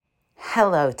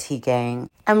Hello, Tea Gang,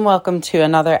 and welcome to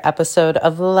another episode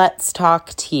of Let's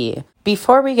Talk Tea.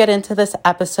 Before we get into this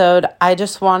episode, I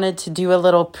just wanted to do a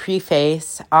little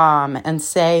preface and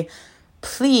say,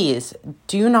 please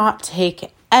do not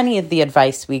take any of the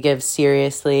advice we give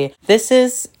seriously. This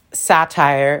is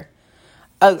satire.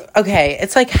 Okay,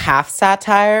 it's like half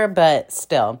satire, but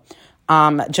still,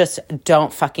 just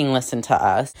don't fucking listen to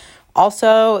us.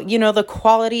 Also, you know, the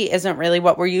quality isn't really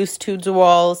what we're used to,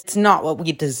 Dwalls. It's not what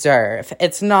we deserve.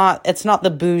 It's not the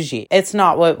bougie. It's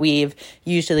not what we've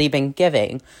usually been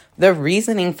giving. The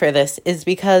reasoning for this is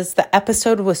because the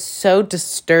episode was so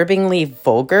disturbingly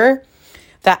vulgar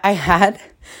that I had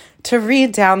to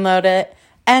re-download it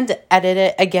and edit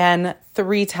it again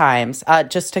 3 times,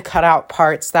 just to cut out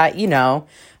parts that, you know,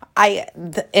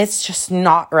 it's just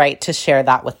not right to share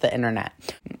that with the internet.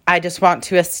 I just want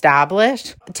to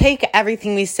establish, take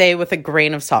everything we say with a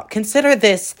grain of salt. Consider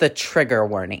this the trigger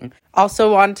warning.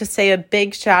 Also want to say a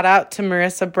big shout out to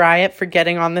Marisa Bryant for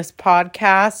getting on this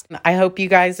podcast. I hope you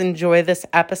guys enjoy this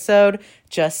episode.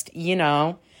 Just, you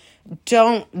know,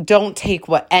 don't take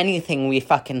anything we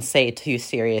fucking say too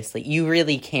seriously. You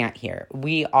really can't here.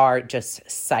 We are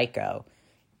just psycho.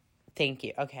 Thank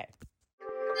you. Okay.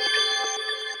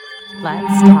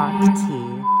 Let's talk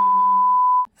tea.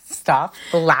 Stop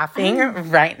laughing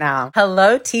right now.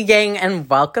 Hello, Tea Gang, and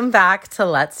welcome back to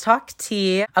Let's Talk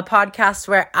Tea, a podcast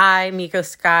where I, Miko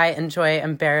Sky, enjoy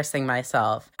embarrassing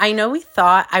myself. I know we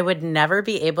thought I would never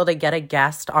be able to get a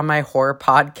guest on my horror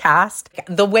podcast.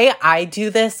 The way I do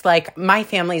this, like, my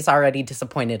family's already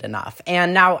disappointed enough,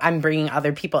 and now I'm bringing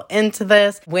other people into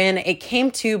this. When it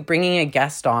came to bringing a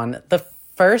guest on, the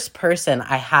first person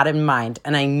I had in mind,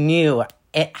 and I knew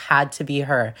it had to be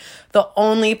her. The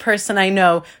only person I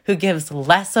know who gives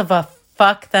less of a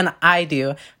fuck than I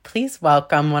do. Please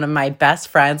welcome one of my best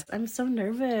friends. I'm so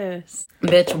nervous.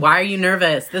 Bitch, why are you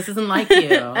nervous? This isn't like you.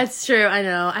 That's true. I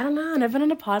know. I don't know. I've never been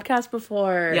on a podcast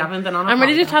before. You haven't been on a podcast? I'm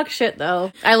ready to talk shit,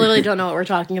 though. I literally don't know what we're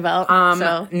talking about.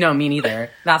 So. No, me neither.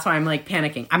 That's why I'm, like,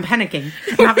 panicking. I'm panicking.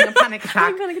 I'm having a panic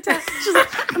attack.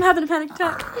 I'm having a panic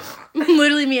attack.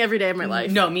 Literally me every day of my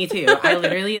life. No, me too.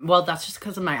 Well, that's just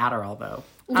because of my Adderall, though.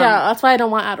 Yeah, that's why I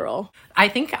don't want Adderall. I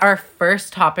think our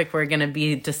first topic we're going to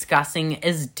be discussing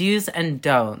is do's and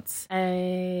don'ts.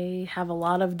 I have a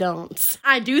lot of don'ts.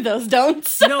 I do those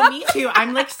don'ts. No, me too.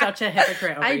 I'm like such a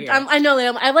hypocrite over here. I know,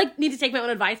 Liam. I like need to take my own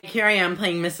advice. Here I am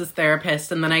playing Mrs.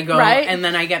 Therapist, and then I go, and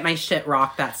then I get my shit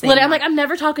rocked that same Literally, I'm like, I'm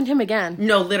never talking to him again.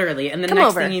 No, literally. And the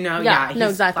next thing you know,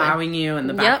 he's plowing you in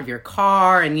the back of your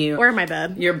car, and or in my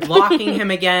bed. You're blocking him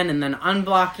again, and then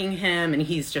unblocking him, and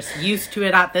he's just used to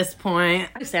it at this point.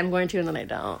 I say I'm going to, and then I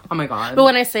don't. Oh my God. But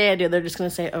when I say I do, they're just going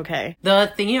to say, okay.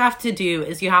 The thing you have to do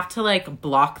is you have to, like,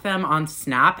 block them on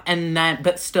Snap, and then,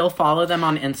 but still follow them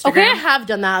on Instagram. Okay, I have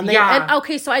done that. And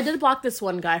okay, so I did block this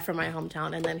one guy from my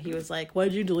hometown, and then he was like,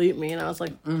 why'd you delete me? And I was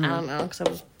like, I don't know, because I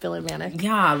was feeling manic.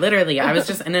 Yeah, literally. I was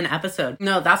just in an episode.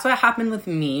 No, that's what happened with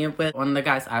me with one of the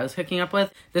guys I was hooking up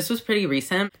with. This was pretty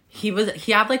recent. He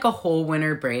had, like, a whole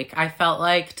winter break, I felt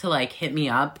like, to, like, hit me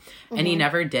up, and he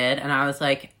never did, and I was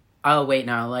like, oh, wait,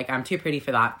 no, like, I'm too pretty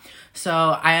for that. So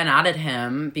I unadded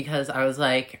him because I was,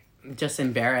 like, just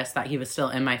embarrassed that he was still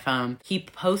in my phone. He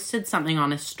posted something on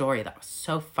his story that was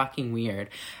so fucking weird.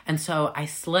 And so I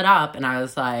slid up and I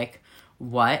was like,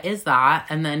 what is that?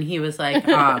 And then he was like,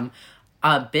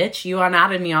 bitch, you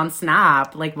unadded me on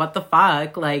Snap. Like, what the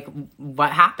fuck? Like, what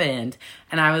happened?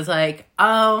 And I was like,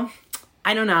 oh,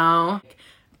 I don't know.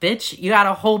 Bitch, you had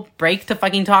a whole break to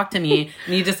fucking talk to me,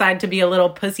 and you decided to be a little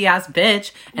pussy-ass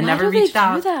bitch and never reached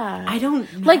out. Why do they do that? I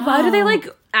don't know. Like, why do they, like,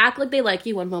 act like they like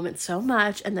you one moment so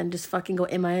much and then just fucking go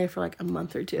MIA for, like, a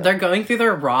month or 2? They're going through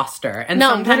their roster. And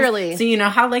no, literally. So you know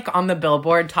how, like, on the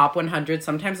Billboard Top 100,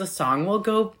 sometimes a song will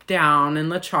go down in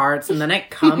the charts, and then it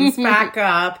comes back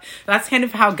up? That's kind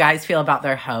of how guys feel about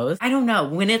their hoes. I don't know.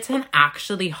 When it's an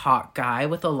actually hot guy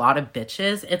with a lot of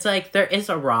bitches, it's like there is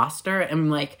a roster,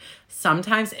 and, like,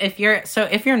 sometimes if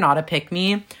you're not a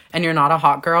pick-me and you're not a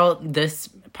hot girl, this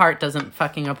part doesn't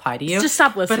fucking apply to you. Just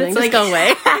stop listening. Just go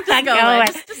away. Just go away.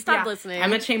 Just stop listening.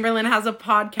 Emma Chamberlain has a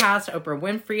podcast. Oprah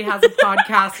Winfrey has a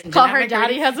podcast. Call Her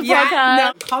Daddy has a podcast.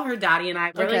 No, Call Her Daddy and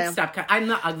I. We're like step cousins. I'm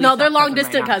the ugly. No, they're long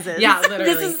distance cousins. Yeah,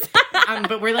 literally.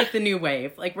 But we're like the new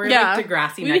wave. Like we're like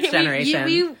Degrassi next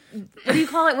generation. What do you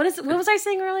call it? What was I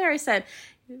saying earlier? I said,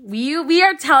 we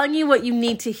are telling you what you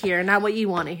need to hear, not what you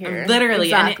want to hear. Literally.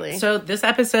 Exactly. So this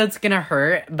episode's gonna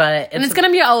hurt, but it's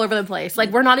gonna be all over the place.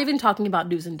 Like, we're not even talking about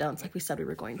do's and don'ts like we said we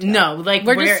were going to. No, like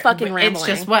we're just fucking rambling. It's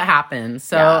just what happens.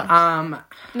 So and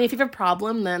if you have a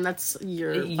problem, then that's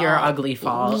your ugly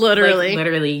fault. Literally. Like,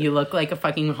 literally, you look like a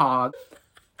fucking hog.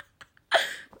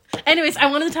 Anyways, I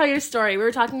wanted to tell you a story. We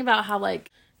were talking about how,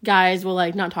 like, guys will,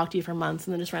 like, not talk to you for months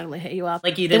and then just randomly hit you up.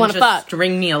 Like, you didn't just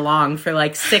string me along for,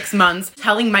 like, 6 months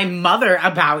telling my mother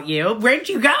about you. Where'd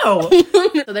you go?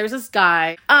 So there was this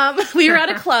guy. We were at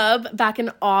a club back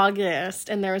in August,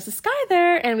 and there was this guy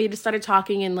there, and we just started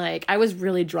talking, and, like, I was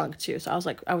really drunk, too. So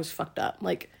I was fucked up.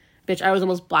 Like, bitch, I was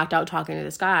almost blacked out talking to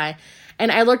this guy.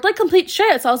 And I looked like complete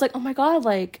shit. So I was like, oh, my God,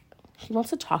 like, he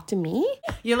wants to talk to me?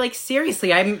 You're like,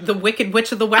 seriously, I'm the Wicked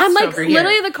Witch of the West. I'm like, over here.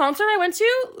 Literally, the concert I went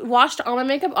to, washed all my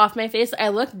makeup off my face. I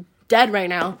look dead right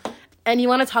now. And you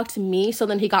want to talk to me? So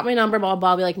then he got my number, blah,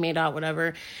 blah, we, like, made out,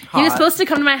 whatever. Hot. He was supposed to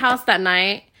come to my house that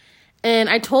night. And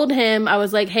I told him, I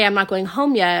was like, hey, I'm not going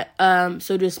home yet.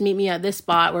 So just meet me at this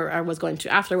spot where I was going to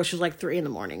after, which was like 3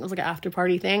 a.m. It was like an after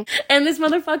party thing. And this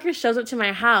motherfucker shows up to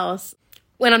my house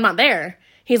when I'm not there.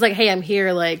 He's like, hey, I'm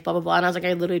here, like, blah, blah, blah. And I was like,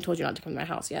 I literally told you not to come to my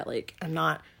house yet. Like, I'm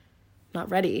not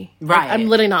ready. Right. Like, I'm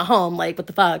literally not home. Like, what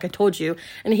the fuck? I told you.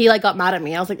 And he, like, got mad at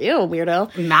me. I was like, ew,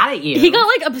 weirdo. Mad at you? He got,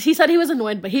 like, he said he was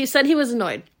annoyed.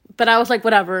 But I was like,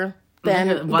 whatever. Then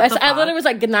I literally was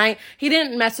like, good night. He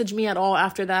didn't message me at all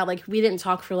after that. Like, we didn't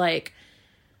talk for, like,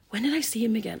 when did I see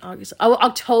him again?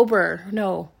 October.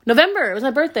 No. November. It was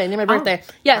my birthday. Near my birthday.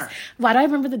 Yes. Sure. Why do I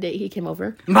remember the date he came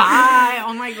over? Bye.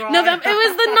 Oh my God. November. It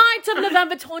was the night of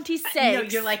November 26th. No,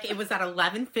 you're like, it was at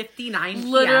 11:59 p.m.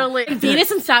 Literally.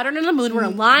 Venus and Saturn and the moon were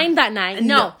aligned that night.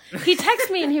 No. He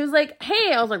texted me and he was like,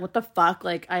 hey. I was like, what the fuck?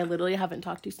 Like, I literally haven't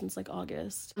talked to you since, like,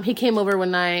 August. He came over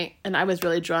one night and I was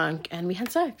really drunk and we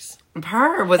had sex.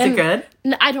 Was it good?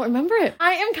 I don't remember it.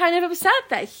 I am kind of upset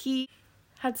that he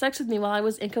had sex with me while I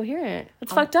was incoherent.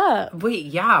 That's fucked up. Wait,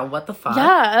 yeah, what the fuck?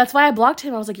 Yeah, that's why I blocked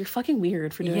him. I was like, you're fucking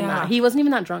weird for doing that. He wasn't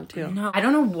even that drunk, too. No, I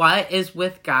don't know what is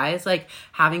with guys, like,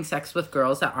 having sex with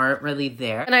girls that aren't really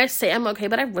there. And I say I'm okay,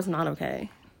 but I was not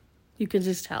okay. You can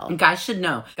just tell. Guys should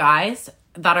know. Guys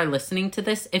that are listening to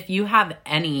this, if you have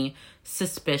any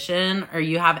suspicion or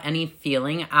you have any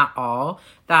feeling at all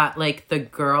that, like, the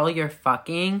girl you're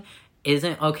fucking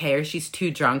isn't okay or she's too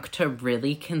drunk to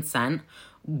really consent,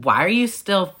 why are you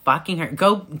still fucking her?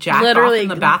 Go jack off in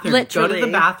the bathroom. Go to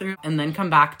the bathroom and then come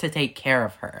back to take care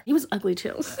of her. He was ugly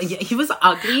too. Yeah, he was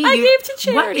ugly. I gave to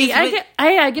charity.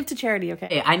 I give to charity,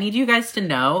 okay. I need you guys to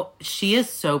know she is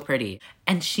so pretty.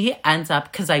 And she ends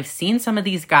up, because I've seen some of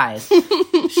these guys,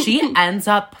 she ends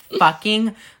up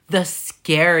fucking the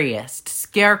scariest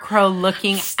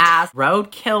scarecrow-looking ass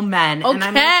roadkill men. Okay. And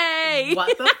I'm like,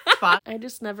 what the fuck? I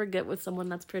just never get with someone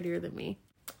that's prettier than me.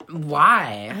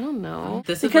 Why? I don't know.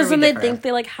 Because then they think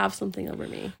they, like, have something over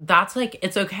me. That's, like,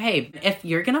 it's okay. If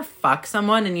you're gonna fuck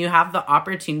someone and you have the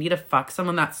opportunity to fuck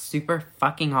someone that's super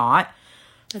fucking hot,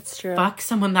 that's true. Fuck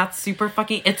someone that's super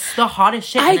fucking... It's the hottest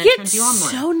shit. I get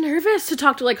so nervous to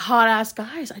talk to, like, hot-ass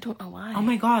guys. I don't know why. Oh,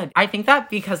 my God. I think that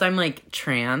because I'm, like,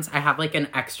 trans, I have, like, an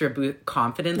extra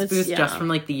confidence boost just from,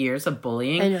 like, the years of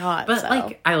bullying. And you're hot, But,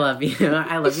 like, I love you.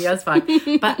 I love you as fuck.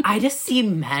 But I just see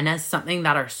men as something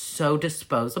that are so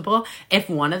disposable. If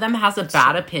one of them has a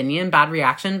bad opinion, bad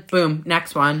reaction, boom,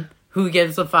 next one. Who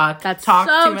gives a fuck? That's Talk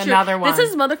so to true. another one. This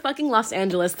is motherfucking Los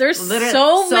Angeles. There's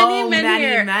so many men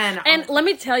here. And let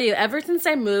me tell you, ever since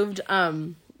I moved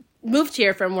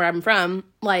here from where I'm from,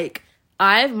 like,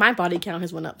 my body count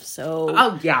has went up so...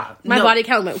 Oh, yeah. My body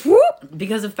count went, whoop!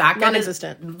 Because of fact...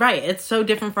 Non-existent. Right. It's so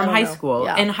different from high school.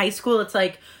 Yeah. In high school, it's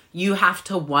like... You have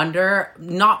to wonder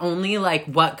not only, like,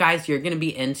 what guys you're going to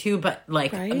be into, but,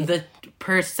 like, the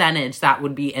percentage that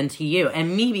would be into you.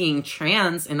 And me being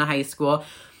trans in high school...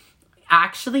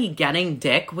 Actually getting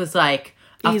dick was like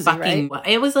a easy, fucking... right?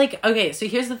 It was like... Okay, so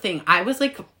here's the thing. I was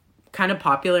like kind of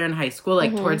popular in high school,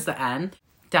 like towards the end.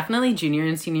 Definitely junior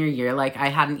and senior year, like I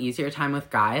had an easier time with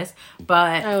guys,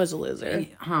 but... I was a loser.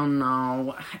 Oh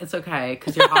no. It's okay,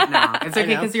 because you're hot now. It's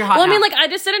okay, because you're hot now. Well, I mean, now. like, I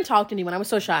just didn't talk to anyone. I was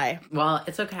so shy. Well,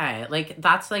 it's okay. Like,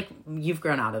 that's like... You've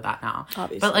grown out of that now.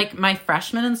 Obviously. But like, my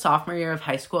freshman and sophomore year of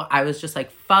high school, I was just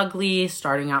like fugly,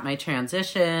 starting out my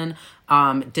transition,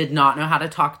 did not know how to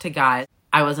talk to guys.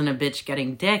 I wasn't a bitch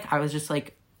getting dick. I was just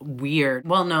like weird.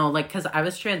 Well, no, like, because I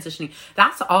was transitioning.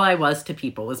 That's all I was to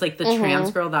people, was like the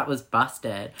trans girl that was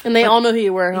busted. And they all know who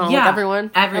you were, huh? Yeah. Like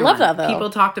everyone. I love that, though. People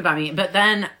talked about me. But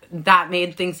then that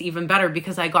made things even better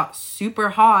because I got super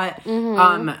hot.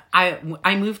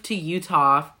 I moved to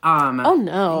Utah. Oh,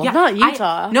 no. Yeah, not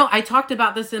Utah. I talked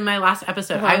about this in my last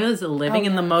episode. I was living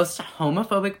in the most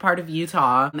homophobic part of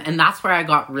Utah. And that's where I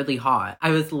got really hot.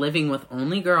 I was living with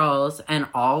only girls. And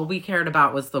all we cared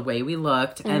about was the way we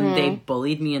looked. And they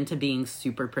bullied me into being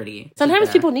super pretty. Sometimes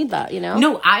people need that, you know?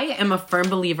 No, I am a firm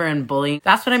believer in bullying.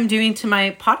 That's what I'm doing to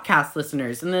my podcast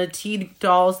listeners and the tea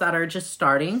dolls that are just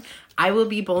starting. I will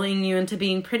be bullying you into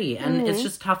being pretty, and it's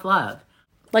just tough love.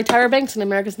 Like Tyra Banks in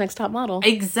America's Next Top Model.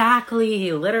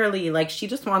 Exactly. Literally. Like, she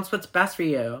just wants what's best for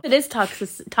you. It is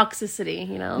toxicity,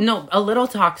 you know? No, a little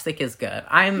toxic is good.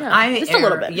 Just a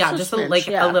little bit. Yeah, just a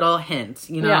little hint,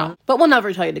 you know? Yeah. But we'll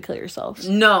never tell you to kill yourself.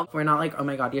 No. We're not like, oh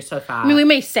my God, you're so fat. I mean, we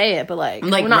may say it, but like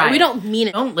we don't mean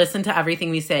it. Don't listen to everything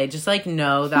we say. Just like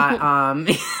know that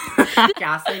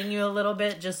gaslighting you a little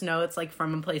bit. Just know it's like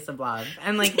from a place of love.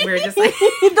 And like, we're just like...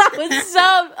 That was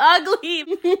so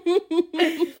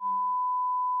ugly.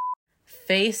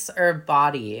 Face or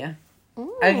body?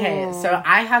 Ooh. Okay, so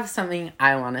I have something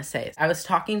I want to say. I was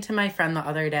talking to my friend the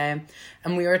other day,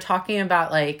 and we were talking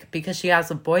about, like, because she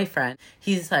has a boyfriend,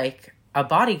 he's, like, a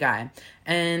body guy,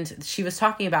 and she was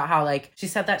talking about how, like, she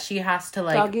said that she has to,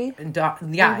 like... Doggy?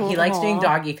 He likes doing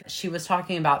doggy. She was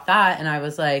talking about that, and I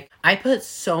was like, I put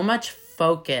so much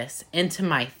focus into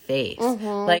my face.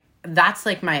 Like, that's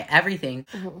like my everything.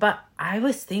 But I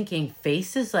was thinking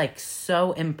face is like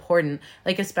so important,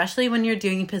 like especially when you're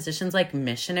doing positions like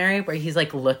missionary where he's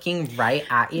like looking right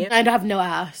at you. I'd have no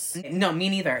ass. No, me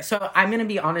neither. So I'm gonna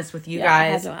be honest with you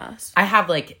guys. I have no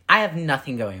ass. I have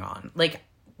nothing going on. Like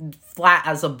flat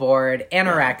as a board,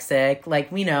 anorexic,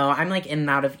 like we know I'm like in and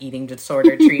out of eating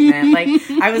disorder treatment. Like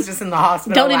I was just in the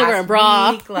hospital. Don't need to wear a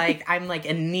bra. Week. Like I'm like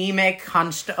anemic,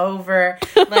 hunched over.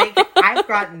 Like I've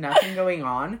got nothing going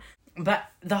on. But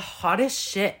the hottest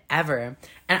shit ever,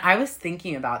 and I was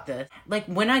thinking about this, like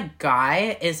when a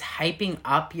guy is hyping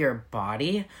up your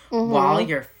body while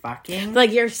you're fucking,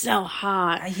 like you're so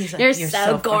hot, he's like, you're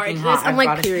so gorgeous. I'm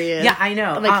like, period. Yeah, I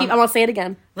know. I'm like, I'm gonna say it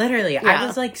again. Literally, I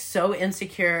was like so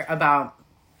insecure about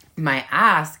my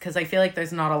ass because I feel like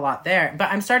there's not a lot there,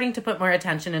 but I'm starting to put more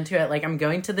attention into it. Like I'm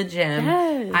going to the gym.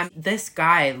 Yes. This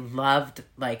guy loved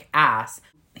like ass.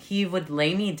 He would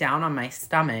lay me down on my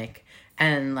stomach.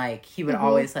 And, like, he would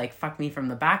always, like, fuck me from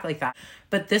the back like that.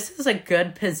 But this is a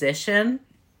good position.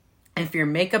 If your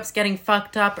makeup's getting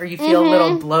fucked up or you feel a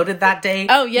little bloated that day.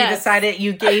 Oh, yes. You decided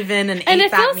you gave in and ate that meal. And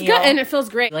it feels good. And it feels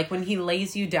great. Like, when he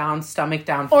lays you down, stomach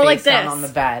down, or face like down on the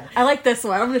bed. I like this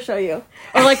one. I'm going to show you.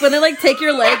 Or, like, when they, like, take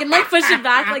your leg and, like, push it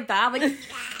back like that. Like,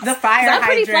 the fire hydrant.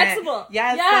 Pretty flexible.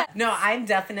 Yes. Yeah. No, I'm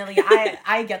definitely...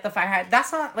 I get the fire hydrant.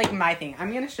 That's not, like, my thing.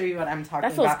 I'm going to show you what I'm talking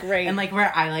about. That feels great. And, like,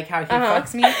 where I like how he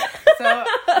fucks me. So...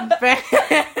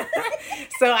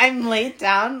 So I'm laid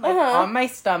down like, on my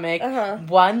stomach,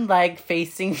 one leg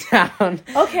facing down.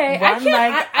 Okay, one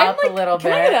leg up like, a little bit.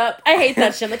 Can I get up? I hate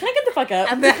that shit. Like, can I get the fuck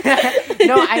up?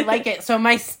 No, I like it. So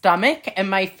my stomach and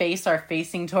my face are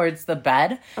facing towards the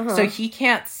bed, so he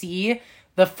can't see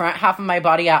the front half of my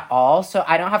body at all. So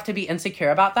I don't have to be insecure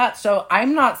about that. So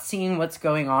I'm not seeing what's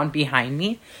going on behind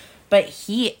me. But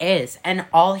he is, and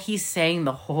all he's saying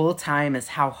the whole time is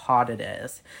how hot it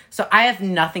is. So I have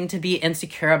nothing to be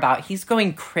insecure about. He's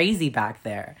going crazy back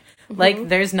there. Like,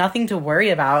 there's nothing to worry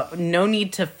about. No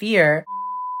need to fear.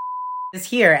 Is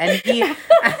here, and he...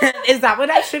 Is that what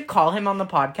I should call him on the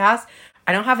podcast?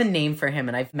 I don't have a name for him,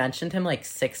 and I've mentioned him like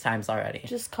 6 times already.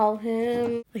 Just call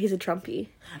him... He's a Trumpy.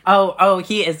 Oh,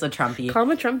 he is a Trumpy. Call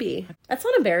him a Trumpy. That's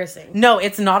not embarrassing. No,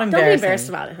 it's not embarrassing. Don't be embarrassed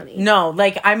about it, honey. No,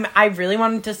 like, I really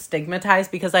wanted to stigmatize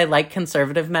because I like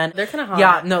conservative men. They're kind of hot.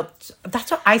 Yeah, no, that's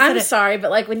what I said. I'm sorry,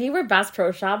 but like, when you were Bass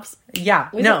Pro Shops... Yeah,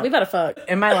 we better fuck.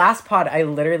 In my last pod, I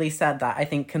literally said that I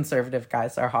think conservative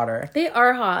guys are hotter. They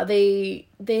are hot. They're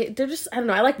just... I don't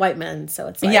know. I like white men, so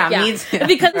it's like... Yeah. Me too.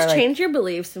 Because change your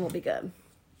beliefs and we'll be good.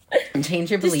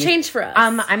 Change your beliefs. Just change for us.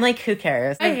 I'm like, who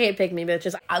cares? I hate pick me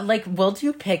bitches. Like, we'll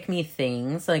do pick me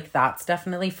things. Like, that's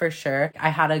definitely for sure. I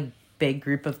had a big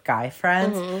group of guy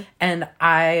friends, and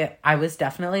I was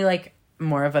definitely like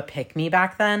more of a pick me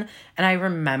back then. And I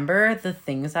remember the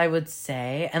things I would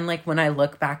say, and like when I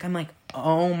look back, I'm like,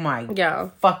 oh my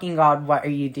fucking God, what are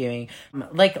you doing?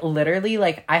 Like, literally,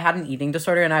 like, I had an eating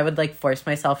disorder, and I would, like, force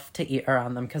myself to eat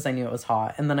around them because I knew it was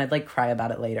hot, and then I'd, like, cry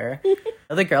about it later.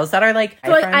 The girls that are, like,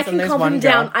 so, like, I can calm him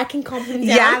down. I can calm him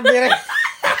down. Yeah,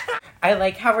 I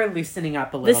like how we're loosening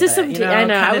up a little bit. This is some tea. I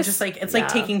know. Kind of just, like, it's like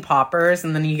taking poppers,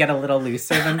 and then you get a little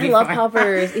looser than before. I love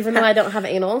poppers, even though I don't have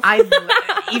anal.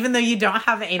 Even though you don't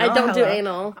have anal. I don't do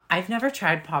anal. I've never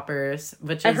tried poppers,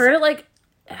 which is... I heard it, like,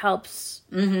 helps...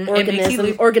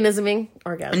 Orgasming.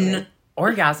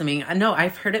 No,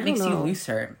 I've heard it makes you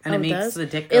looser, and it makes the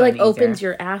dick go It like easier. opens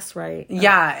your ass right.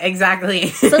 Yeah, exactly.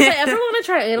 So if I ever want to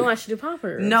try anal, I should do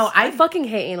poppers. No, I fucking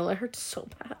hate anal. It hurts so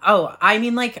bad. Oh, I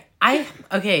mean, like,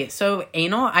 so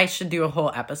anal, I should do a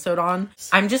whole episode on.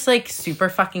 I'm just like super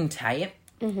fucking tight,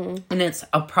 and it's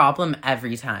a problem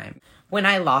every time. When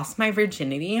I lost my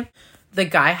virginity, the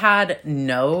guy had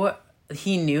no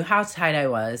He knew how tight I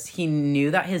was. He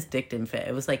knew that his dick didn't fit.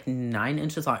 It was like 9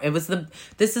 inches long.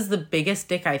 This is the biggest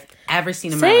dick I've ever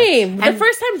seen in my life. Same. The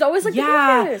first time is always like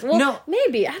the biggest. Well, no.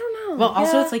 Maybe. I don't know. Well,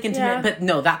 also it's like intimate, but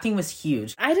no, that thing was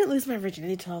huge. I didn't lose my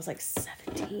virginity till I was like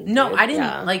 17. No, I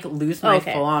didn't like lose my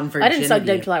full-on virginity. I didn't suck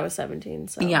dick till I was 17.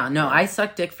 So. Yeah, no, I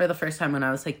sucked dick for the first time when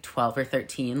I was like 12 or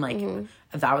 13. Like,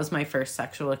 that was my first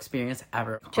sexual experience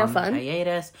ever. Did you have fun?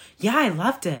 Hiatus. Yeah, I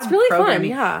loved it. It's really fun,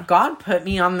 yeah. God put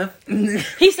me on the...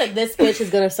 He said, this bitch is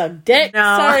gonna suck dick. No.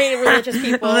 Sorry, religious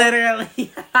people.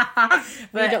 Literally.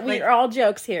 But we are all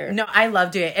jokes here. No, I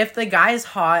loved it. If the guy is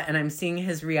hot and I'm seeing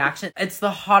his reaction, it's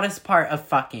the hottest part of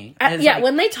fucking.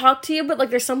 When they talk to you, but like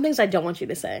there's some things I don't want you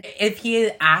to say. If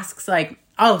he asks like...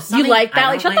 Oh, you like that?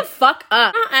 Like, shut the fuck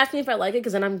up. Don't ask me if I like it,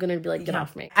 because then I'm gonna be like, get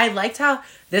off me. I liked how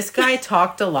this guy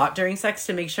talked a lot during sex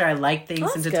to make sure I liked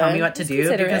things and to tell me what to do.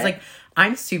 Because, like,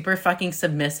 I'm super fucking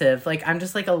submissive. Like, I'm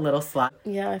just, like, a little slut.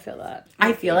 Yeah, I feel that.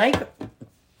 I feel like...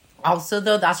 Also,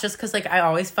 though, that's just because, like, I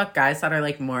always fuck guys that are,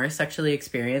 like, more sexually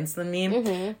experienced than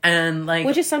me. And, like...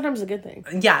 Which is sometimes a good thing.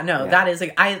 Yeah, no, that is,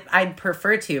 like... I'd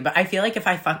prefer to, but I feel like if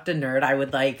I fucked a nerd, I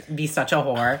would, like, be such a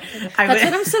whore. That's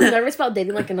what I'm so nervous about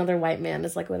dating, like, another white man.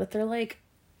 Is, like, what if they're, like...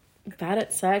 bad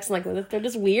at sex, and like what if they're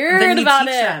just weird about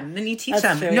it? Then you teach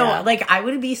them. True, like I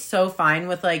would be so fine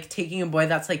with like taking a boy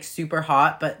that's like super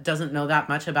hot but doesn't know that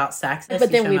much about sex.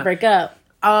 But then we break up.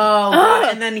 Oh, God.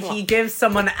 And then he gives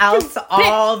someone else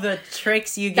all the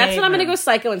tricks you gave. That's when I'm gonna go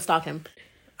psycho and stalk him.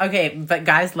 Okay, but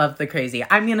guys love the crazy.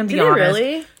 I'm gonna be honest.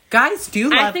 Really? Guys do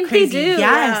love I think crazy. They do. Yes.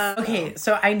 Yeah. Okay,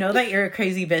 so I know that you're a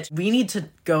crazy bitch. We need to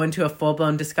go into a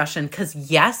full-blown discussion because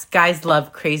yes, guys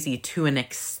love crazy to an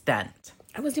extent.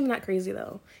 I wasn't even that crazy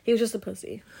though. He was just a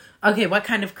pussy. Okay, what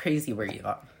kind of crazy were you?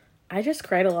 I just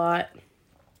cried a lot.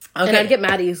 Okay. And I'd get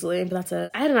mad easily, but that's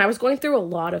it. I don't know. I was going through a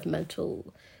lot of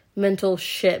mental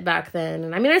shit back then.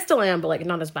 And I mean, I still am, but like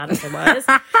not as bad as I was.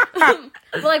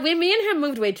 But like me and him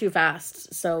moved way too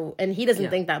fast. So, and he doesn't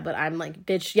think that, but I'm like,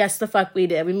 bitch, yes, the fuck we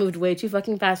did. We moved way too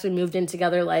fucking fast. We moved in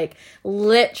together like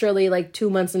literally like 2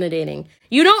 months into dating.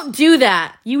 You don't do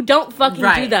that. You don't fucking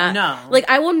do that. No. Like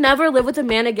I will never live with a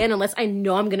man again unless I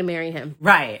know I'm going to marry him.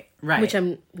 Right. Which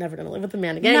I'm never going to live with a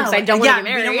man again because I don't want to get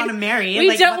married. We don't want to marry.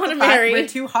 We don't want to marry. We're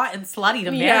too hot and slutty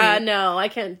to marry. Yeah, no. I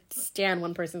can't stand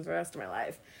one person for the rest of my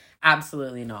life.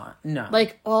 Absolutely not. No.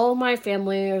 Like, all my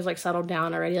family is, like, settled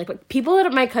down already. Like, people that are,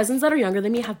 my cousins that are younger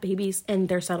than me have babies, and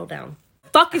they're settled down.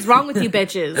 Fuck is wrong with you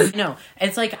bitches? No,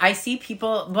 it's like, I see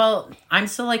people, well, I'm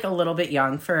still, like, a little bit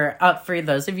young. For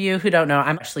those of you who don't know,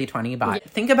 I'm actually 20, but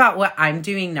think about what I'm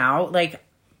doing now. Like,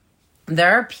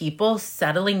 there are people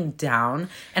settling down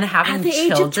and having at the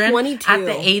children age of 22. at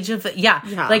the age of,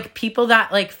 like, people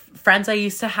that, like, friends I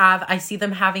used to have, I see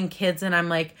them having kids, and I'm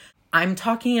like... I'm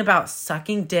talking about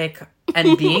sucking dick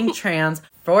and being trans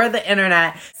for the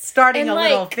internet, starting a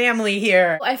little family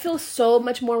here. I feel so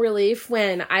much more relief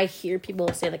when I hear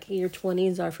people say, like, hey, your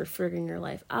 20s are for figuring your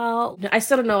life out. I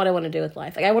still don't know what I want to do with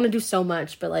life. Like, I want to do so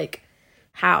much, but, like,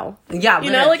 how? Yeah.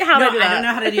 You know, like, how do I do that? I don't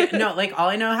know how to do it. No, like, all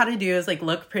I know how to do is, like,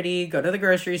 look pretty, go to the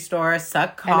grocery store,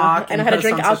 suck cock, and how to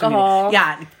drink alcohol.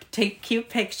 Yeah. Take cute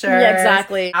pictures. Yeah,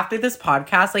 exactly. After this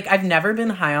podcast, like, I've never been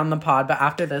high on the pod, but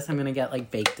after this, I'm gonna get,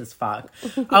 like, baked as fuck.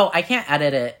 Oh, I can't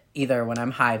edit it either when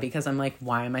I'm high because I'm like,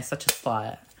 why am I such a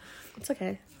slut? It's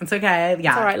okay. It's okay.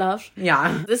 Yeah. It's all right, love.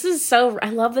 Yeah. This is so...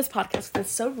 I love this podcast.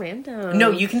 It's so random.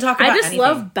 No, you can talk about anything.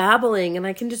 Love babbling, and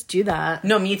I can just do that.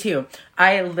 No, me too.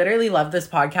 I literally love this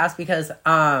podcast because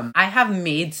I have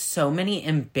made so many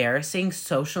embarrassing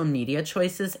social media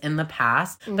choices in the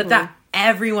past, but that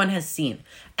everyone has seen.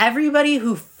 Everybody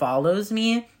who follows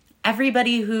me,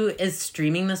 everybody who is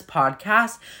streaming this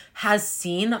podcast has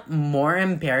seen more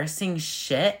embarrassing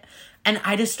shit. And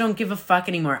I just don't give a fuck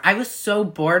anymore. I was so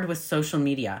bored with social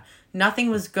media.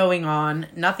 Nothing was going on.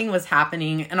 Nothing was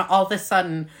happening. And all of a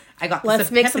sudden, I got this epiphany.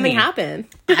 Let's make something happen.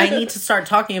 I need to start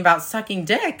talking about sucking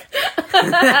dick.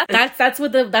 That's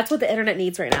what the internet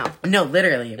needs right now. No,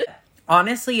 literally.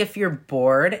 Honestly, if you're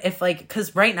bored,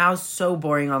 because right now is so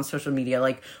boring on social media.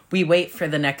 Like, we wait for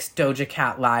the next Doja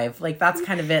Cat live. Like, that's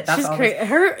kind of it. That's all.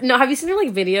 Have you seen her, like,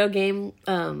 video game,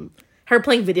 her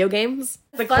playing video games?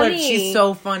 The clip, she's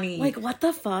so funny. Like, what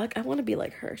the fuck? I want to be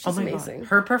like her. She's amazing. God.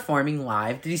 Her performing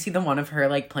live. Did you see the one of her,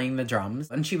 like, playing the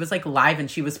drums? And she was, like, live and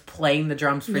she was playing the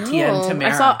drums for Tia and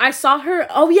Tamara. I saw her.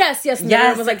 Oh, yes. And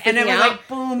it was, like, and it was, out. like,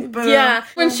 boom, boom. Yeah.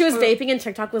 When boom, she was boom. vaping and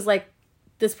TikTok was, like,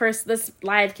 this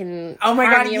live can oh my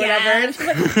god, or whatever. And she's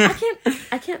like,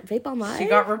 I can't vape on live. She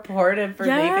got reported for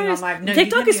vaping on live. No,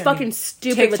 TikTok is fucking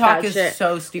stupid with that shit. TikTok is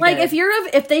so stupid. Like,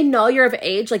 if they know you're of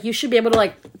age, like, you should be able to,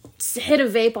 like, hit a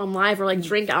vape on live or like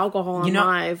drink alcohol on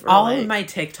live. Or all of my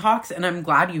TikToks, and I'm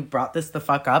glad you brought this the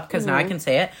fuck up because now I can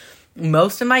say it.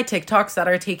 Most of my TikToks that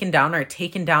are taken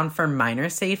down for minor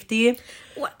safety.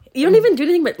 What? You don't even do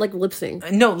anything but like lip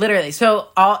sync. No, literally. So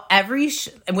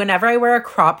whenever I wear a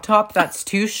crop top that's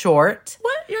too short.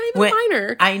 What? You're not even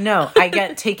minor. I know. I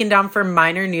get taken down for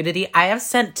minor nudity. I have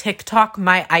sent TikTok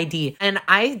my ID. And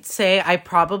I'd say I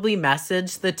probably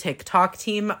messaged the TikTok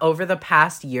team over the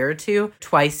past year or two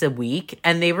twice a week.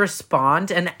 And they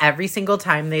respond. And every single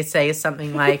time they say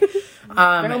something like... They're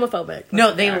homophobic.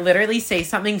 No, they literally say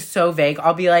something so vague.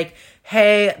 I'll be like,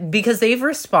 hey, because they've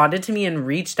responded to me and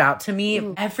reached out to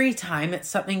me. Every time it's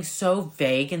something so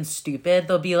vague and stupid,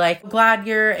 they'll be like, glad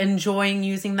you're enjoying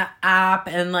using the app.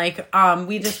 And like,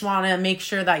 we just want to make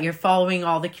sure that you're following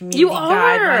all the community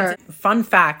guidelines. Fun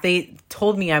fact, they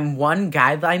told me I'm one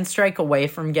guideline strike away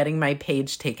from getting my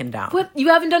page taken down. But you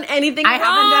haven't done anything wrong. I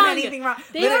haven't done anything wrong.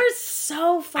 They are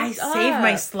so fucked up. I saved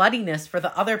my sluttiness for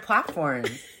the other platforms.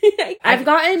 I've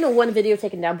gotten one video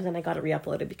taken down, but then I got it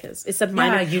re-uploaded because it said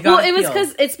minor.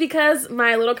 It's because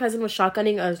my little cousin was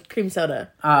shotgunning a cream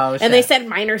soda. Oh, shit. And they said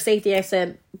minor safety. I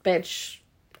said, bitch.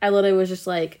 I literally was just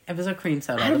like, it was a cream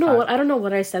soda. I don't know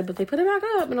what I said, but they put it back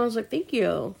up, and I was like, thank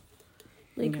you.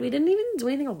 Like, we didn't even do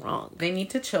anything wrong. They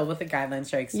need to chill with the guideline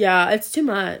strikes. Yeah, it's too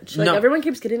much. Like, everyone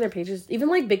keeps getting their pages, even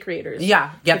like big creators.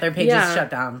 Yeah, get their pages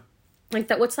shut down. Like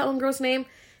that. What's that one girl's name?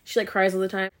 She like cries all the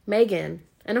time. Megan.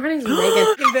 I know her name's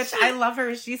Megan. Bitch, I love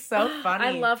her. She's so funny.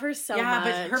 I love her so much.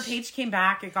 Yeah, but her page came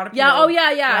back. It got a yeah. Oh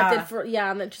yeah. It did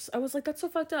and then I was like, that's so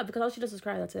fucked up because all she does is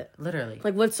cry. That's it. Literally.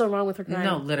 Like, what's so wrong with her crying?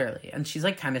 No, literally. And she's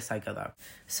like kind of psycho though.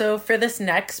 So for this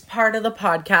next part of the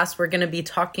podcast, we're going to be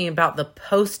talking about the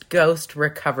post-ghost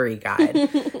recovery guide.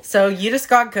 So you just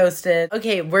got ghosted.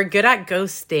 Okay, we're good at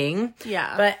ghosting.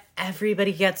 Yeah. But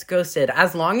everybody gets ghosted.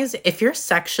 As long as if you're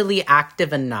sexually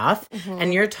active enough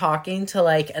and you're talking to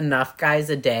like enough guys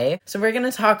a day. So we're going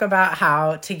to talk about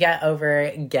how to get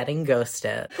over getting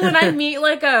ghosted. When I meet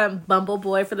like a Bumble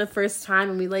boy for the first time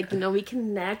and we like, we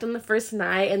connect on the first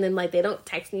night and then like they don't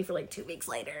text me for like 2 weeks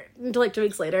later. Until like 2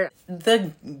 weeks later.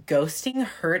 The ghosting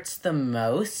hurts the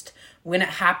most when it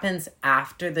happens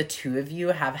after the two of you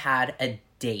have had a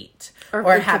date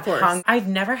or have hung. I've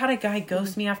never had a guy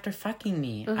ghost me after fucking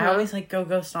me. I always like go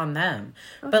ghost on them.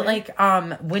 Okay. But like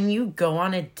when you go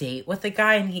on a date with a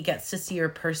guy and he gets to see your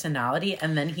personality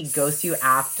and then he ghosts you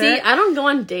after. See, I don't go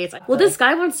on dates. Well, this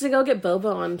guy wants to go get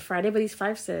boba on Friday, but he's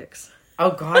 5'6".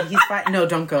 Oh God, he's fine. No,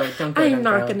 don't go. I'm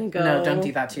not gonna go. No, don't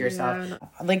do that to yourself. Yeah,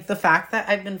 no. Like the fact that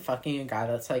I've been fucking a guy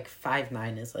that's like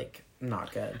 5'9" is like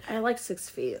not good. I like 6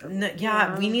 feet. No,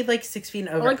 yeah, we need like 6 feet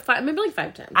over. Or like 5, maybe like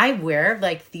 5'10". I wear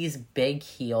like these big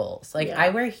heels. Like I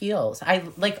wear heels. I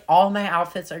like all my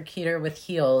outfits are cuter with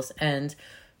heels, and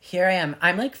here I am.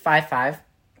 I'm like 5'5",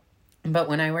 but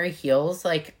when I wear heels,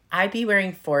 like I'd be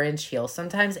wearing 4-inch heels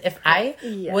sometimes. If I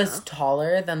was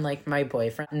taller than like my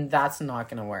boyfriend, that's not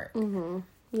gonna work.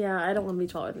 Yeah, I don't want to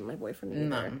be taller than my boyfriend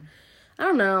either. No. I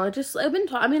don't know.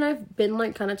 I've been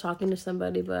like kind of talking to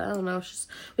somebody, but I don't know. It's just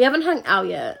we haven't hung out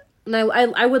yet. And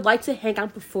I would like to hang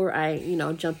out before I,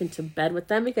 jump into bed with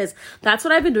them because that's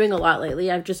what I've been doing a lot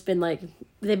lately. I've just been like,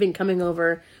 they've been coming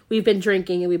over, we've been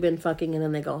drinking and we've been fucking and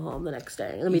then they go home the next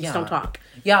day and then we just don't talk.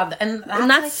 Yeah, and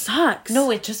that like, sucks.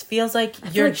 No, it just feels like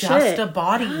you're like just shit. A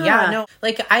body. Yeah, no,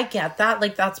 like I get that.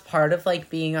 Like that's part of like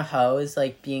being a hoe is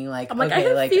like being like, I'm like,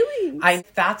 okay, I have feelings.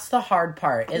 That's the hard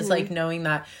part is like knowing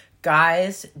that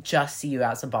guys just see you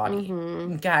as a body.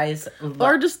 Guys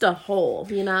or just a whole,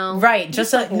 right,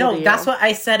 just a no deal. That's what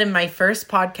I said in my first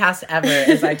podcast ever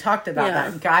is I talked about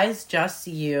that guys just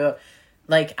see you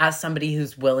like as somebody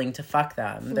who's willing to fuck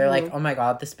them. They're like, oh my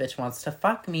God, this bitch wants to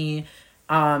fuck me.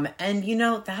 And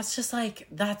that's just like,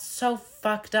 that's so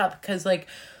fucked up because like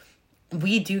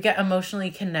we do get emotionally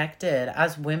connected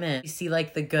as women. We see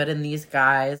like the good in these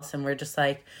guys and we're just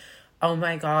like, oh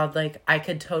my God, like I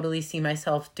could totally see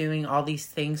myself doing all these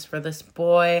things for this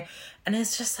boy. And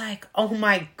it's just like, oh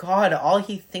my God, all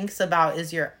he thinks about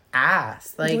is your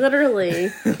ass. Like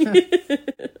literally.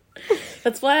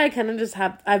 That's why I kind of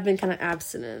I've been kind of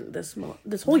abstinent this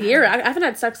whole year. I haven't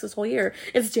had sex this whole year.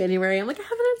 It's January. I'm like, I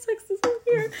haven't had sex this whole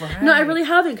year. Right. No, I really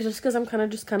haven't because I'm kind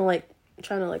of like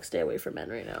trying to like stay away from men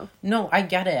right now. No, I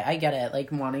get it.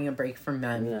 Like wanting a break from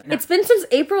men. Yeah. It's been since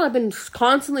April. I've been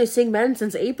constantly seeing men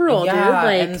since April, dude.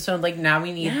 Like, and so like now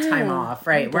we need time off.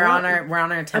 Right. We're on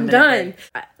our 10 I'm done.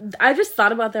 I just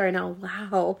thought about that right now.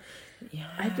 Wow. Yeah,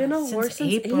 I've been a whore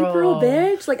since April,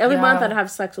 bitch. Like every month I'd have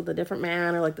sex with a different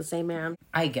man or like the same man.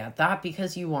 I get that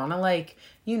because you want to like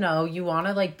you know, you want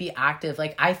to, like, be active.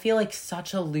 Like, I feel like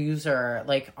such a loser,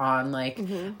 like, on, like,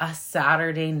 a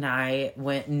Saturday night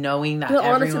knowing that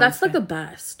honestly, that's, like, the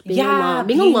best. Being alone.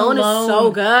 Being alone is so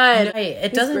good. Right.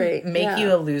 It doesn't make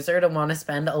you a loser to want to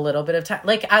spend a little bit of time.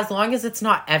 Like, as long as it's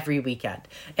not every weekend.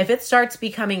 If it starts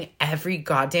becoming every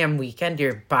goddamn weekend,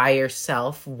 you're by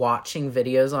yourself watching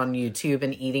videos on YouTube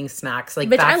and eating snacks. Like,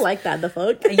 bitch, I like that, the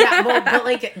fuck. Yeah, well, but,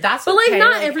 like, that's but, okay. like,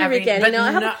 not every weekend, but you know?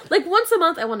 I have, like, once a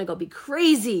month, I want to go be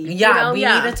crazy. Yeah, you know? we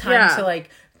need a time to, like,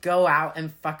 go out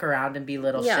and fuck around and be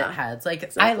little shitheads. Like,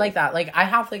 exactly. I like that. Like, I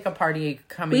have, like, a party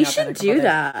coming up. We should do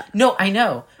that. No, I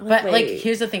know. But, like,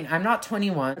 here's the thing. I'm not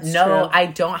 21. That's true. I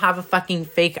don't have a fucking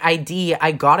fake ID.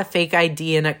 I got a fake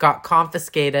ID and it got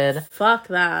confiscated. Fuck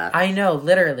that. I know,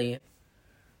 literally.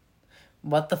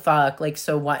 What the fuck? Like,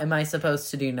 so what am I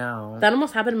supposed to do now? That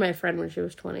almost happened to my friend when she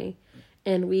was 20.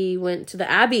 And we went to the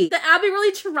Abbey. The Abbey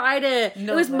really tried it.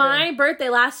 No, it was my birthday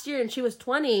last year, and she was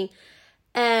 20.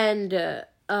 And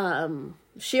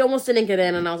she almost didn't get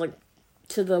in. And I was like,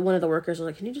 to one of the workers, I was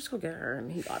like, can you just go get her?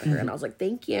 And he got her. And I was like,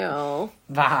 thank you.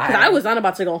 Bye. Because I was not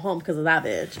about to go home because of that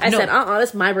bitch. I said, this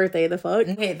is my birthday, the fuck.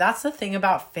 Okay, that's the thing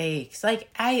about fakes. Like,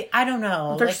 I don't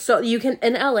know. They're you can,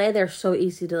 in LA, they're so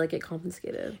easy to, like, get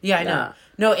confiscated. Yeah, I know.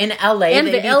 No, in LA, and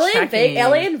LA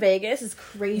and Vegas is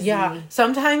crazy. Yeah,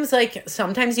 sometimes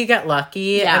you get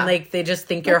lucky, and, like, they just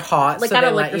think you're hot, like, so at they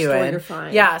a let liquor you store, in. You're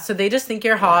fine. Yeah, so they just think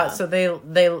you're hot, so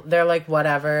they're like,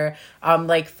 whatever.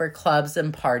 Like, for clubs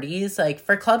and parties,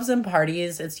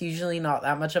 it's usually not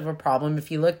that much of a problem.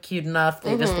 If you look cute enough,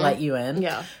 they just let you in.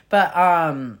 Yeah.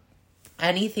 But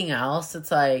anything else, it's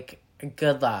like,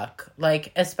 good luck.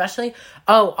 Like, especially,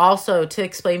 also to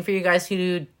explain for you guys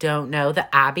who don't know,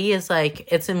 the Abbey is,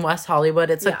 like, it's in West Hollywood.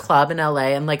 It's a club in LA,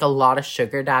 and, like, a lot of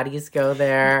sugar daddies go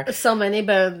there. So many,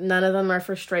 but none of them are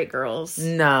for straight girls.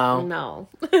 No.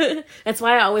 That's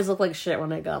why I always look like shit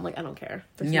when I go. I'm like, I don't care.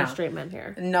 There's no straight men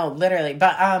here. No, literally.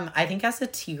 But I think as a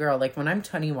T-girl, like, when I'm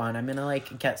 21, I'm gonna,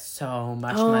 like, get so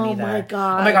much money there. Oh my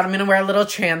god, I'm gonna wear a little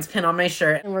trans pin on my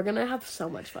shirt. And we're gonna have so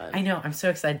much fun. I know. I'm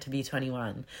so excited to be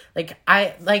 21. Like,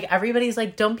 everybody's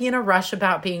like, don't be in a rush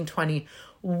about being 20.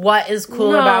 What is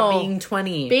cool about being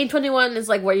 20? Being 21 is,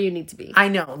 like, where you need to be. I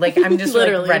know. Like, I'm just,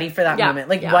 like, ready for that moment.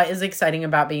 Like, what is exciting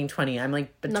about being 20? I'm,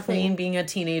 like, between being a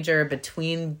teenager,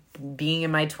 between being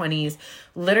in my 20s.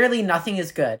 Literally, nothing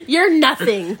is good. You're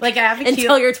nothing. Like, I have a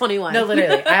until you're 21. No,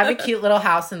 literally. I have a cute little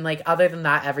house, and, like, other than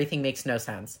that, everything makes no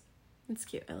sense. It's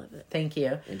cute. I love it. Thank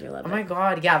you. I do love it. Oh my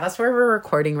god. Yeah, that's where we're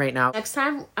recording right now. Next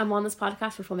time I'm on this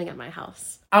podcast, we're filming at my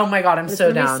house. Oh my god, I'm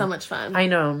so down. It's gonna be so much fun. I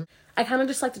know. I kind of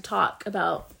just like to talk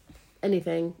about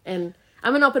anything, and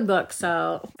I'm an open book,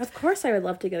 so of course I would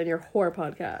love to get on your horror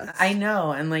podcast. I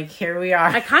know, and, like, here we are.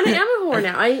 I kind of am a whore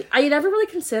now. I never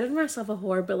really considered myself a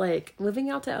whore, but, like, moving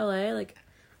out to LA, like,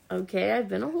 okay, I've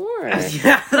been a whore.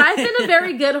 Yeah. But I've been a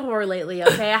very good whore lately,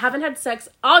 okay? I haven't had sex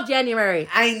all January.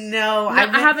 I know. I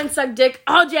haven't sucked dick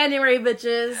all January,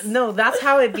 bitches. No, that's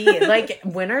how it be. Like,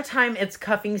 wintertime, it's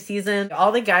cuffing season.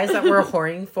 All the guys that we're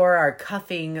whoring for are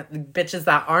cuffing bitches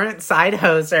that aren't side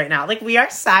hoes right now. Like, we are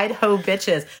side hoe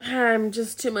bitches. I'm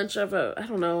just too much of a, I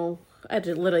don't know. I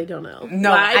literally don't know.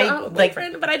 No, I don't have a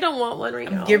boyfriend, but I don't want one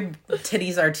right now. Your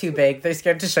titties are too big. They're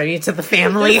scared to show you to the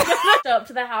family. Show up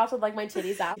to the house with, like, my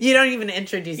titties out. You don't even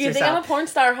introduce yourself. You think I'm a porn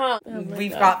star, huh?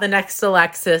 We've got the next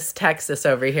Alexis Texas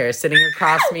over here sitting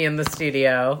across me in the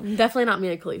studio. Definitely not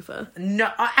Mia Khalifa. No,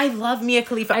 I love Mia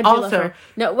Khalifa. I do love her.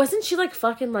 No, wasn't she, like,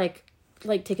 fucking, like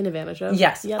taken advantage of?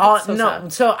 Yes. Yeah,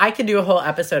 sad. So I could do a whole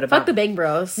episode about fuck the Bang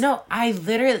Bros. No, I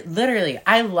literally,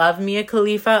 I love Mia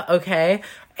Khalifa, okay?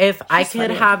 If I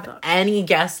could have any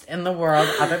guest in the world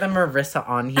other than Marisa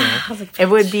on here, it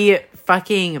would be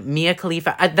fucking Mia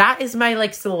Khalifa. That is my,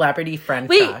 like, celebrity friend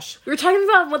crush. We were talking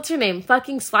about, what's her name?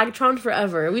 Fucking Slagtron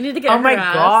Forever. We need to get her my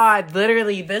ass. god,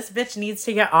 literally, this bitch needs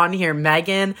to get on here.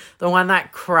 Megan, the one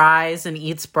that cries and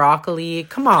eats broccoli.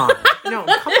 Come on. No,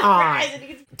 come on.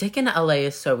 Dick in LA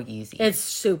is so easy. It's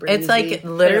super easy. It's, like,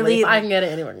 literally. If I can get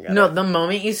it, anyone can get it. No, the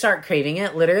moment you start craving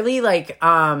it, literally, like,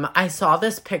 I saw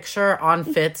this picture on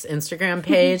Fit's Instagram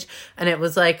page, and it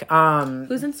was like,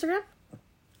 whose Instagram?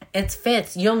 It's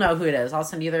Fitz. You'll know who it is. I'll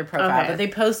send you their profile. Okay. But they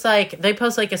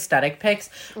post like aesthetic pics,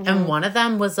 and one of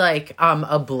them was like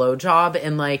a blowjob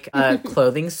in, like, a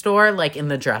clothing store, like in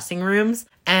the dressing rooms.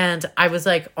 And I was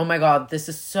like, oh my god, this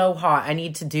is so hot. I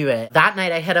need to do it. That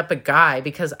night I hit up a guy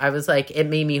because I was like, it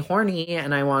made me horny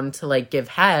and I wanted to, like, give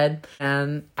head,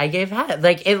 and I gave head.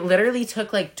 Like, it literally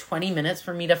took like 20 minutes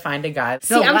for me to find a guy.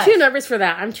 See, I'm too nervous for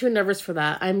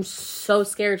that. I'm so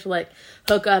scared to, like,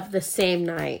 hook up the same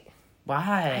night.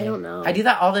 Why? I don't know. I do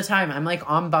that all the time. I'm like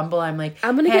on Bumble. I'm like,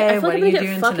 I feel like I'm gonna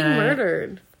get fucking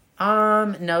murdered.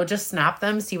 No, just snap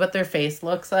them, see what their face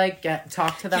looks like,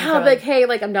 talk to them. Yeah, like, hey,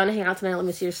 like, I'm down to hang out tonight, let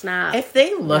me see your snap. If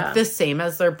they look the same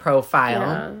as their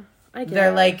profile, I guess.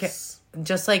 they're like,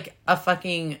 just like a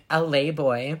fucking LA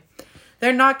boy.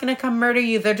 They're not gonna come murder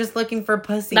you. They're just looking for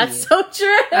pussy. That's so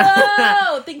true.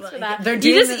 Oh, thanks for that. You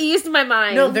just eased my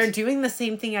mind. No, they're doing the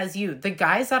same thing as you. The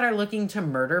guys that are looking to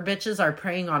murder bitches are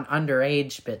preying on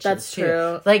underage bitches. That's too.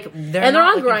 true. Like they're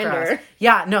on Grindr.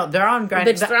 Yeah, no, they're on Grindr.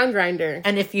 Bitch, they're on Grindr.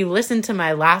 And if you listen to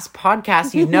my last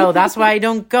podcast, you know that's why I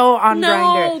don't go on Grindr.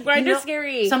 No, Grindr's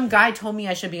scary. Some guy told me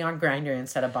I should be on Grindr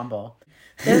instead of Bumble.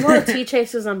 There's a lot of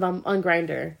T-chasers on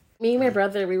Grindr. Me and my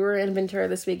brother, we were in Ventura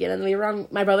this weekend,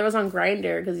 and my brother was on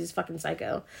Grindr because he's fucking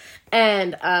psycho.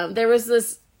 And there was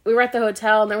this, we were at the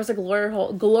hotel, and there was a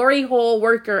glory hole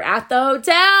worker at the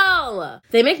hotel.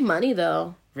 They make money,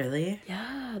 though. Really?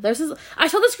 Yeah. I saw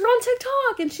this girl on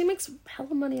TikTok, and she makes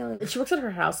hella money on it. And she works at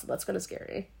her house, so that's kind of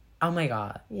scary. Oh my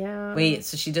God. Yeah. Wait,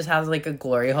 so she just has like a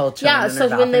glory hole chilling in her so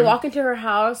bathroom? when they walk into her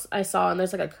house, I saw, and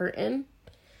there's like a curtain.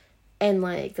 And,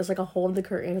 like, there's, like, a hole in the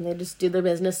curtain, and they just do their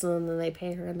business, and then they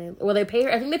pay her, I think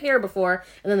they pay her before,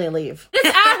 and then they leave. It's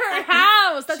at her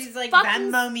house! That's She's like,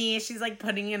 Venmo me. She's, like,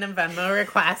 putting in a Venmo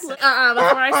request. That's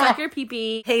where I suck your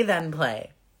pee-pee. Pay then play.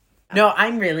 No,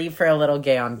 I'm really for a little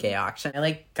gay on gay action. I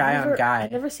like guy on guy.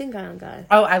 I've never seen guy on guy.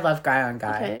 Oh, I love guy on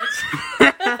guy.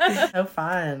 Okay. So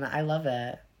fun. I love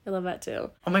it. I love that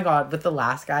too. Oh my God, with the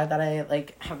last guy that I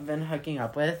like have been hooking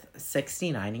up with,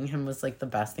 69ing him was like the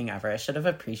best thing ever. I should have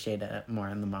appreciated it more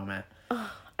in the moment.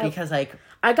 Because I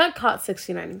got caught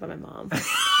 69ing by my mom.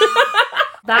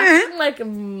 Back in like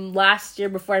last year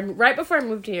right before I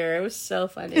moved here. It was so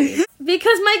funny.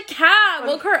 Because my cat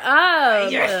woke her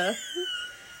up. Yeah.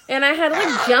 And I had to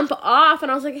like jump off,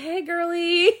 and I was like, "Hey,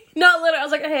 girly." Not literally. I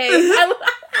was like, "Hey."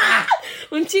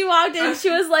 When she walked in, she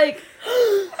was like,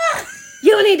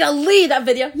 "You need to leave that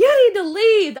video. You need to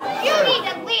leave. You need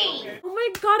to leave." Oh my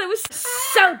God, it was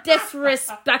so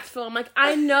disrespectful. I'm like,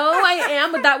 I know I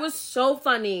am, but that was so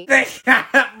funny. Because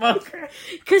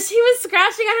he was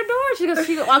scratching at her door.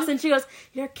 She walks in, she goes,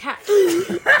 "Your cat."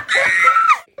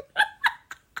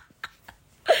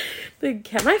 The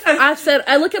cat.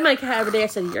 I look at my cat every day. I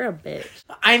said, "You're a bitch."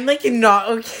 I'm like not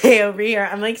okay over here.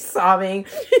 I'm like sobbing.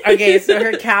 Okay, so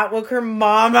her cat woke her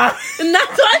mom up, and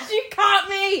that's why she caught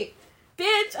me.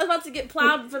 Bitch, I was about to get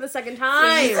plowed for the second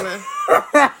time.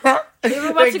 We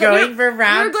were going for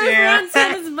round two.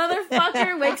 This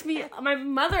motherfucker wakes my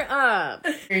mother up.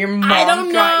 Your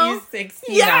mom got you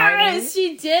 69. Yes,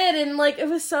 she did, and like it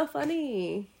was so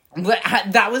funny. But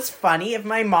that was funny. If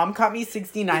my mom caught me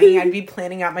 69ing, I'd be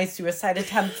planning out my suicide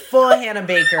attempt full Hannah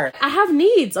Baker. I have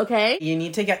needs, okay? You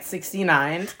need to get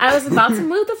 69. I was about to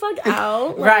move the fuck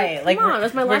out. Right. Come on,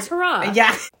 that's my last hurrah.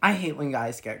 Yeah. I hate when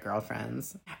guys get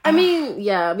girlfriends. I mean,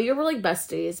 yeah, we were like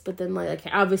besties, but then like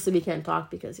obviously we can't talk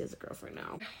because he has a girlfriend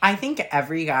now. I think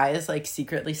every guy is like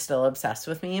secretly still obsessed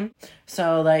with me.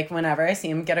 So like whenever I see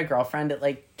him get a girlfriend, it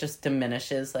like just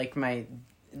diminishes like my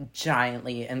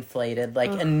giantly inflated, like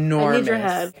enormous. I need your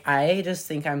head. I just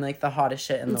think I'm like the hottest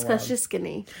shit in the world. It's because she's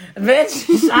skinny.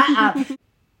 Bitch, shut up.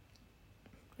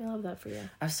 I love that for you.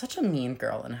 I was such a mean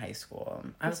girl in high school.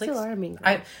 I was still are a mean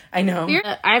girl. I know.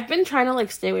 I've been trying to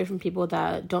like stay away from people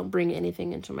that don't bring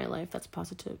anything into my life that's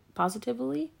positivity.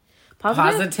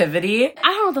 Positivity? I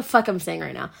don't know what the fuck I'm saying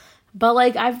right now. But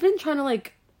like I've been trying to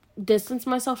like distance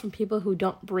myself from people who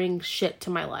don't bring shit to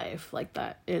my life. Like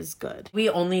that is good. We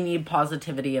only need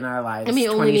positivity in our lives. And we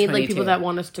only need like people that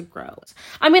want us to grow.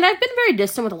 I mean, I've been very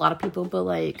distant with a lot of people, but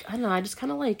like I don't know, I just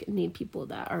kind of like need people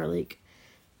that are like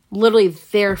literally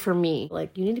there for me.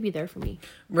 Like you need to be there for me.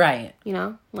 Right. You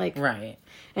know? Like right.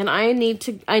 And I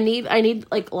need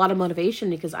like a lot of motivation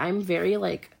because I'm very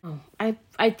like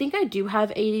I think I do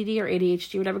have ADD or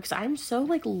ADHD or whatever because I'm so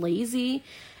like lazy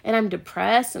and I'm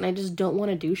depressed and I just don't want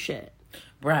to do shit.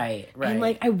 Right. And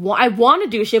like I want to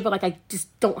do shit, but like I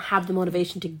just don't have the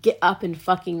motivation to get up and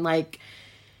fucking like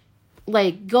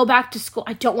go back to school.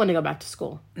 I don't want to go back to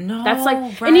school. No, that's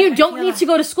like, right, and you don't need to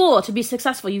go to school to be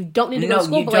successful. You don't need to go to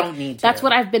school. But like, need to. That's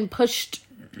what I've been pushed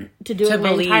to do in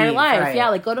my entire life. Right. Yeah,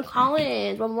 like go to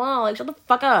college, blah, blah, blah. Like shut the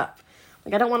fuck up.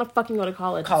 Like I don't want to fucking go to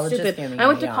college. College is stupid. I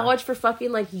went to college for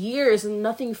fucking like years and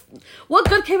nothing. What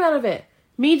good came out of it?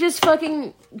 Me just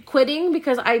fucking quitting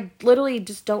because I literally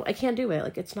just don't. I can't do it.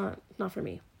 Like it's not for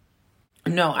me.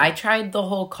 No, I tried the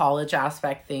whole college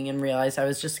aspect thing and realized I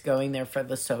was just going there for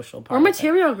the social part. We're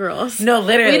material girls. No,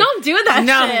 literally. We don't do that shit.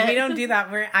 No, we don't do that.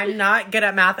 I'm not good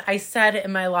at math. I said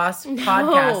in my last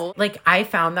podcast, like, I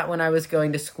found that when I was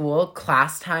going to school,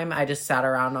 class time, I just sat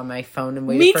around on my phone and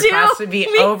waited for class to be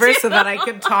over so that I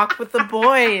could talk with the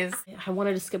boys. I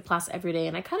wanted to skip class every day,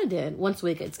 and I kind of did. Once a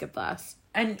week, I'd skip class.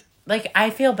 And, like, I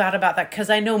feel bad about that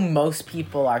because I know most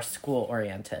people are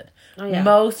school-oriented. Oh, yeah.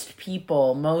 Most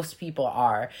people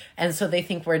are. And so they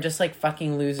think we're just, like,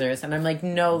 fucking losers. And I'm like,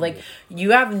 no, like,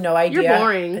 you have no idea. You're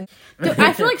boring. Dude,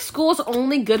 I feel like school's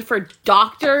only good for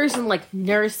doctors and, like,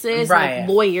 nurses right. and,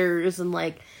 like, lawyers and,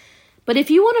 like... But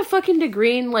if you want a fucking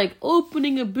degree in, like,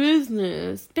 opening a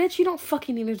business, bitch, you don't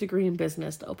fucking need a degree in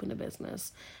business to open a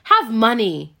business. Have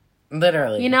money.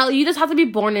 Literally. You know, you just have to be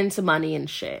born into money and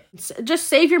shit. Just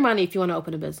save your money if you want to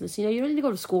open a business. You know, you don't need to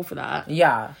go to school for that.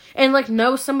 Yeah. And, like,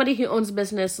 know somebody who owns a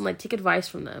business and, like, take advice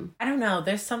from them. I don't know.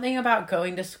 There's something about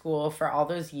going to school for all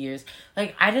those years.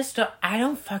 Like, I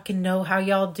don't fucking know how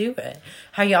y'all do it.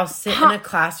 How y'all sit in a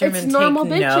classroom and take notes. It's normal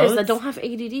bitches that don't have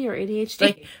ADD or ADHD.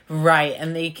 Like, right.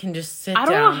 And they can just sit down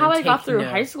and I don't know how I got through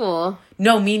notes. High school.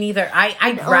 No, me neither.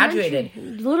 I graduated.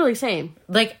 Literally same.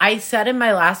 Like, I said in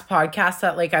my last podcast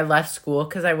that, like, I left school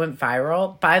because I went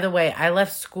viral. By the way, I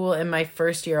left school in my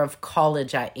first year of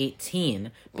college at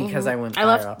 18 because I went viral. I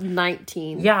left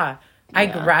 19. Yeah. I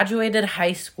graduated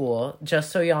high school,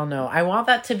 just so y'all know. I want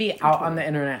that to be out on the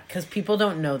internet because people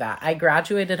don't know that. I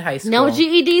graduated high school. No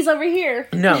GEDs over here.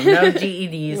 No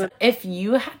GEDs. If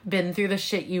you had been through the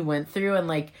shit you went through and,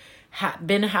 like,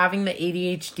 been having the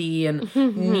ADHD and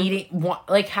needing,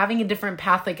 like, having a different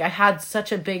path. Like, I had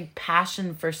such a big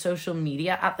passion for social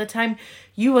media at the time.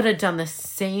 You would have done the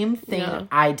same thing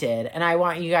I did. And I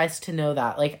want you guys to know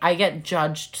that. Like, I get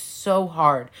judged so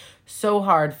hard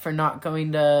for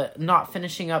not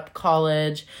finishing up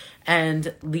college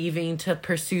and leaving to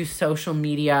pursue social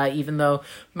media, even though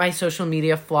my social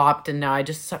media flopped and now I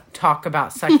just talk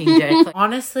about sucking dick. Like,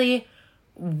 honestly,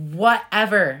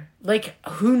 whatever. Like,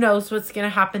 who knows what's gonna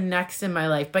happen next in my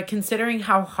life? But considering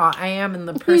how hot I am and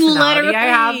the personality I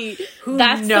have, who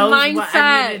knows what I'm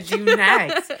gonna do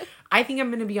next? I think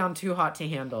I'm gonna be on Too Hot to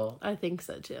Handle. I think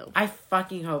so too. I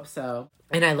fucking hope so.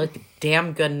 And I look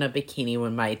damn good in a bikini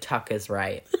when my tuck is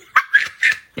right.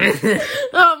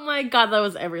 Oh my god, that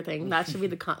was everything. That should be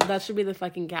the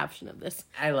fucking caption of this.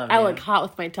 I love it. I look hot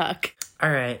with my tuck. All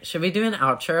right, should we do an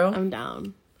outro? I'm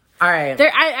down. All right.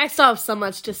 I still have so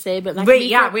much to say, but say what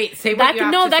you have to say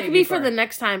that could be for the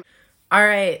next time. All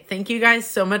right, thank you guys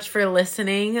so much for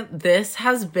listening. This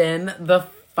has been the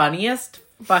funniest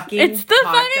fucking It's the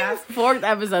podcast. fucking 4th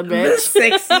episode, bitch. The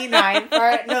 69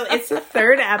 part. No, it's the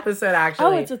 3rd episode, actually.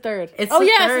 Oh, it's a 3rd. It's the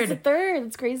 3rd. It's a 3rd.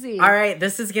 It's crazy. All right,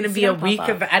 this is going to be a week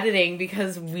of editing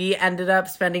because we ended up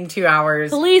spending 2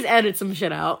 hours. Please edit some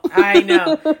shit out. I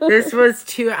know. This was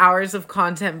 2 hours of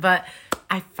content, but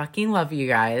I fucking love you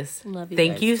guys.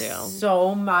 Thank you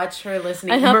so much for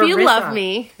listening. I hope you love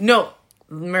me. No,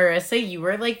 Marissa, you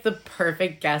were like the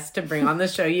perfect guest to bring on the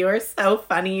show. You are so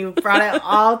funny. You brought it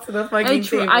all to the fucking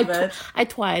table. I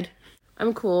twied.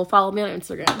 I'm cool. Follow me on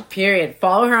Instagram. Period.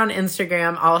 Follow her on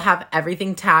Instagram. I'll have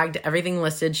everything tagged, everything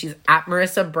listed. She's at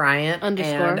Marisa Bryant.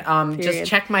 _. And just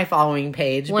check my following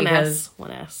page. One S.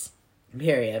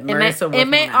 Period. Marisa with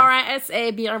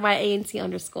MARISA BRYANT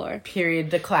 _ Period.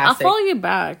 The classic. I'll follow you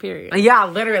back. Period. Yeah,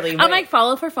 literally. I'm like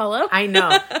follow for follow. I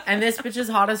know. And this bitch is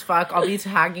hot as fuck. I'll be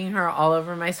tagging her all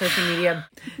over my social media.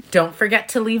 Don't forget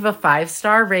to leave a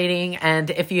 5-star rating. And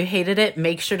if you hated it,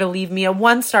 make sure to leave me a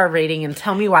 1-star rating and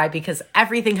tell me why, because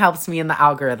everything helps me in the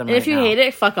algorithm. And if you hate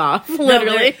it, fuck off.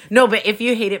 Literally. No, but if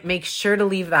you hate it, make sure to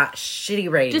leave that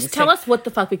shitty rating. Just tell us what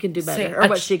the fuck we can do better, or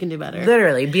what she can do better.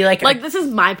 Literally, be like, this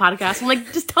is my podcast. I'm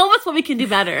like, just tell us what we can do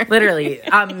better. Literally,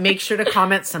 make sure to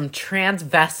comment some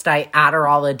transvestite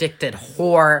Adderall addicted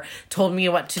whore told me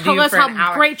what to do for an hour. Tell us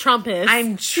how great Trump is.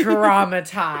 I'm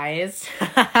traumatized.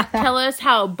 Tell us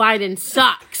how Biden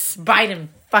sucks. Biden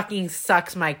fucking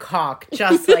sucks my cock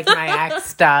just like my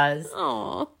ex does.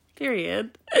 Aw,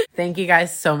 period. Thank you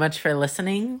guys so much for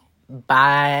listening.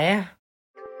 Bye.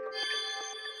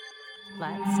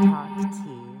 Let's talk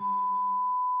tea.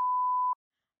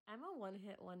 I'm a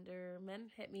one-hit wonder. Men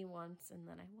hit me once and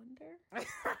then I wonder.